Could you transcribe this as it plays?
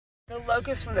The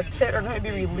locusts from the pit are going to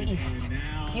be released.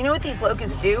 Do you know what these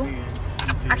locusts do?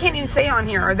 I can't even say on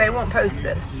here or they won't post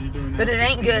this, but it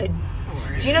ain't good.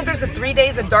 Do you know there's a 3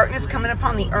 days of darkness coming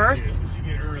upon the earth?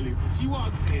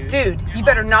 Dude, you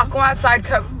better not go outside.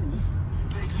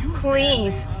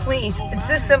 Please, it's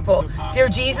this simple. Dear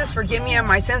Jesus, forgive me of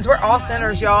my sins. We're all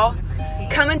sinners, y'all.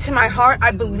 Come into my heart.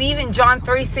 I believe in John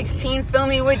 3:16. Fill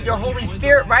me with your Holy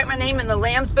Spirit. Write my name in the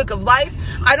Lamb's Book of Life.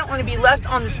 I don't want to be left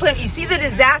on this planet. You see the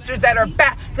disasters that are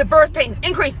back. The birth pains.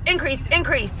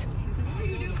 Increase.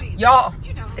 Y'all,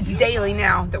 it's daily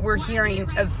now that we're hearing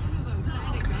of.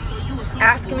 Just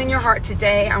ask him in your heart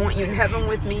today. I want you in heaven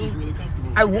with me.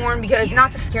 I warn because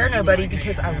not to scare nobody,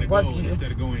 because I love you.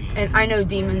 And I know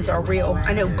demons are real.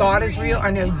 I know God is real.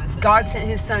 I know God sent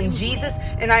his son Jesus.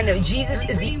 And I know Jesus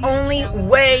is the only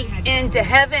way into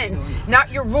heaven.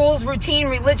 Not your rules, routine,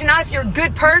 religion. Not if you're a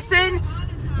good person.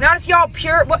 Not if y'all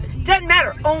pure. What doesn't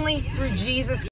matter. Only through Jesus